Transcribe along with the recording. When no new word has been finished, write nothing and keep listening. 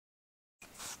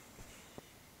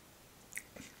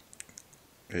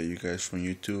Hey, you guys from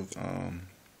YouTube.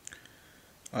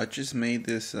 I just made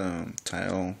this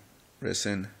tile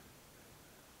resin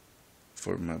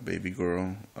for my baby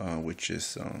girl, which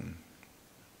is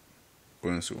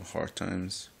going through hard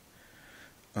times.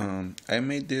 I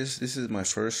made this. This is my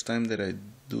first time that I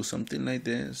do something like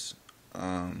this.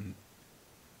 I'm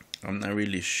not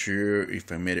really sure if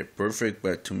I made it perfect,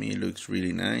 but to me it looks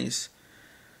really nice.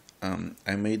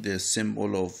 I made the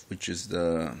symbol of which is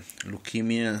the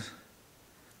leukemia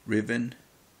ribbon.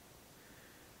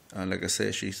 Like I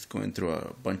said, she's going through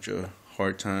a bunch of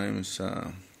hard times.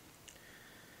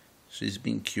 She's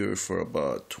been cured for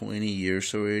about 20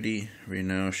 years already. Right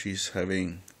now, she's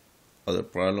having other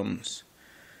problems.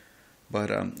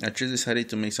 But I just decided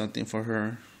to make something for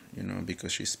her,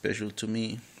 because she's special to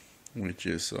me, which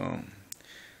is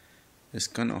it's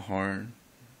kind of hard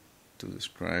to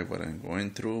describe what I'm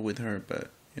going through with her. But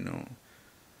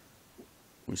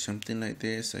with something like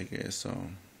this, I guess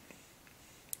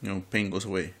pain goes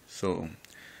away. So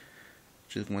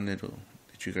just wanted to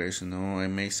let you guys know I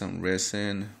made some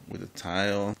resin with a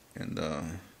tile and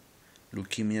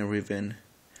leukemia ribbon.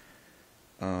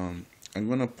 I'm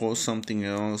gonna post something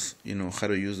else, how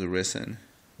to use the resin,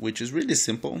 which is really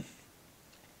simple.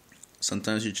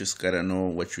 Sometimes you just gotta know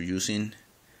what you're using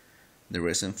the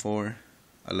resin for.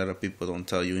 A lot of people don't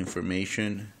tell you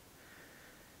information.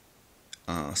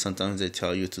 Sometimes they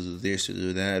tell you to do this, to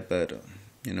do that, but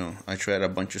I tried a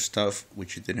bunch of stuff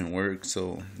which it didn't work.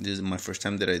 So this is my first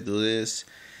time that I do this,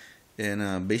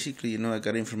 and basically, I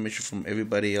got information from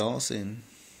everybody else, and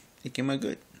it came out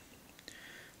good.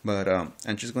 But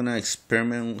I'm just gonna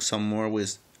experiment some more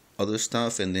with other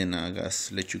stuff, and then I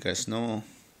guess let you guys know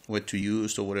what to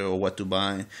use or whatever, or what to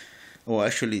buy. Oh,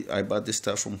 actually, I bought this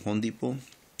stuff from Home Depot,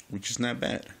 which is not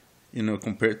bad,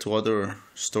 compared to other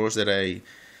stores that I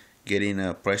getting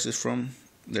prices from.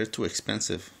 They're too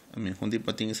expensive. I mean, Home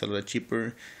Depot I think is a lot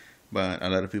cheaper, but a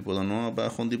lot of people don't know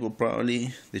about Home Depot.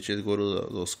 Probably they just go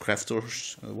to those craft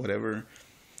stores or whatever.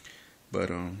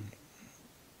 But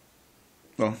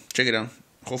well, check it out.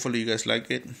 Hopefully you guys like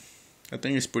it. I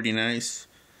think it's pretty nice.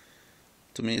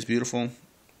 To me, it's beautiful,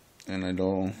 and I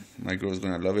know my girl's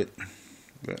gonna love it.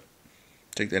 But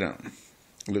check that out.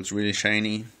 It looks really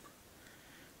shiny,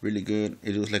 really good.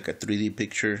 It looks like a 3D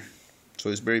picture, so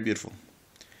it's very beautiful.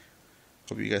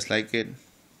 Hope you guys like it.